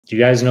Do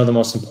you guys know the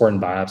most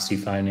important biopsy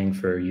finding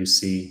for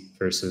UC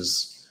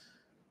versus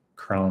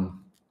Crohn?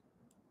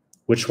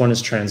 Which one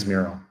is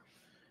transmural?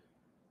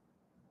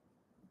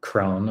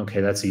 Crohn, okay,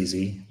 that's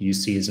easy.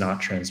 UC is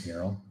not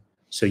transmural.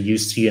 So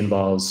UC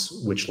involves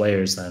which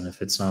layers then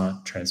if it's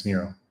not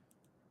transmural?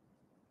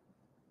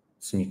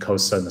 It's the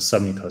mucosa and the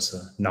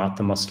submucosa, not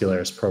the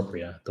muscularis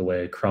propria, the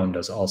way Crohn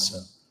does also.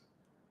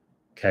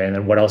 Okay, and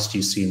then what else do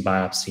you see in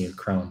biopsy of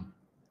Crohn?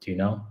 Do you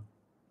know?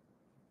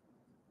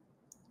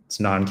 It's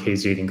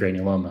non-caseating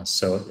granulomas.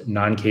 So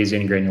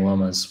non-caseating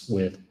granulomas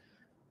with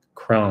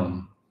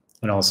Crohn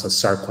and also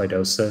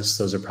sarcoidosis,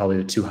 those are probably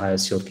the two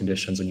highest yield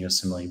conditions in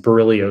USMLE.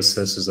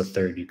 Berylliosis is the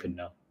third you could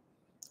know.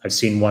 I've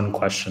seen one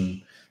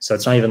question, so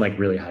it's not even like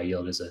really high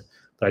yield, is it?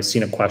 But I've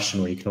seen a question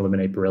where you can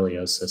eliminate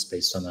berylliosis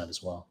based on that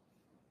as well.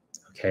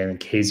 Okay, and then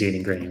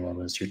caseating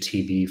granulomas, your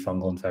TB,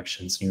 fungal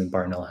infections, and even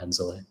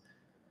Barnell-Henselae.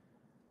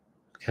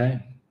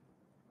 Okay.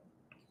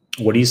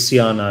 What do you see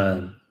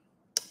on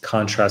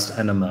contrast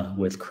enema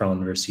with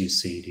Crohn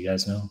versus UC? Do you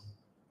guys know?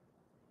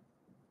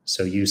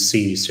 So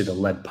UC, you see the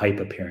lead pipe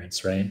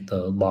appearance, right?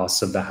 The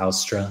loss of the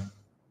haustra.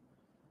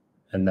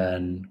 And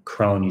then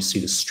Crohn, you see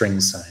the string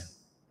sign.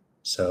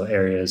 So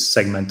areas,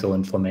 segmental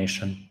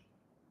inflammation.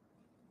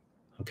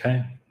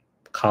 Okay.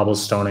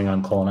 Cobblestoning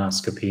on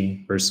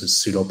colonoscopy versus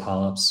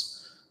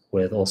pseudopolyps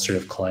with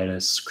ulcerative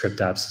colitis,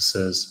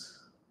 cryptabscesses,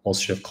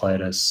 ulcerative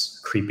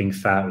colitis, creeping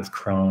fat with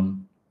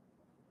Crohn.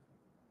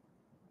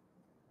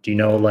 Do you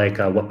know like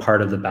what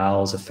part of the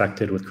bowel is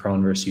affected with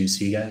Crohn versus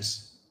UC,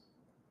 guys?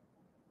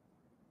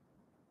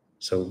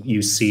 So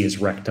UC is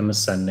rectum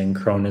ascending,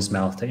 Crohn is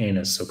mouth to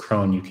anus. So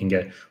Crohn, you can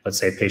get, let's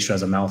say a patient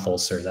has a mouth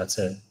ulcer, that's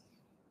it.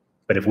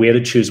 But if we had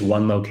to choose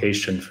one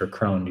location for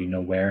Crohn, do you know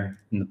where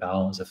in the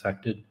bowel is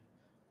affected?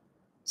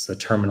 It's the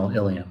terminal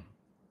ileum,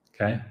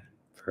 okay,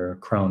 for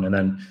Crohn. And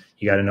then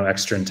you got to know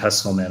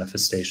extraintestinal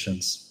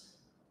manifestations.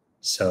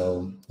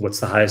 So what's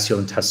the highest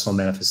yield intestinal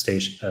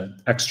manifestation,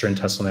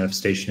 extraintestinal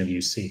manifestation of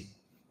UC?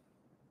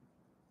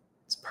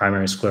 It's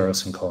primary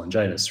sclerosing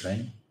cholangitis,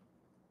 right?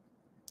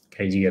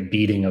 Okay, you get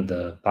beating of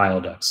the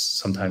bile ducts,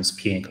 sometimes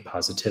p-ANCA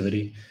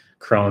positivity.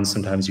 Crohn,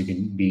 sometimes you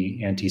can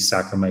be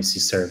anti-Saccharomyces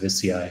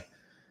cerevisiae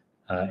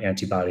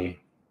antibody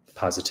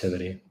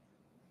positivity.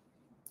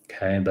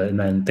 Okay, and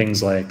then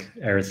things like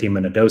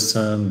erythema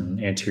nodosum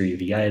and anterior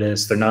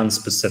uveitis, they're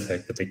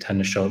non-specific, but they tend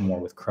to show it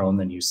more with Crohn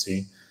than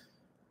UC.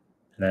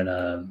 And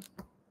then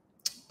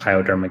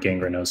pyoderma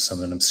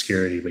gangrenosum and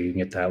obscurity, but you can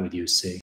get that with UC.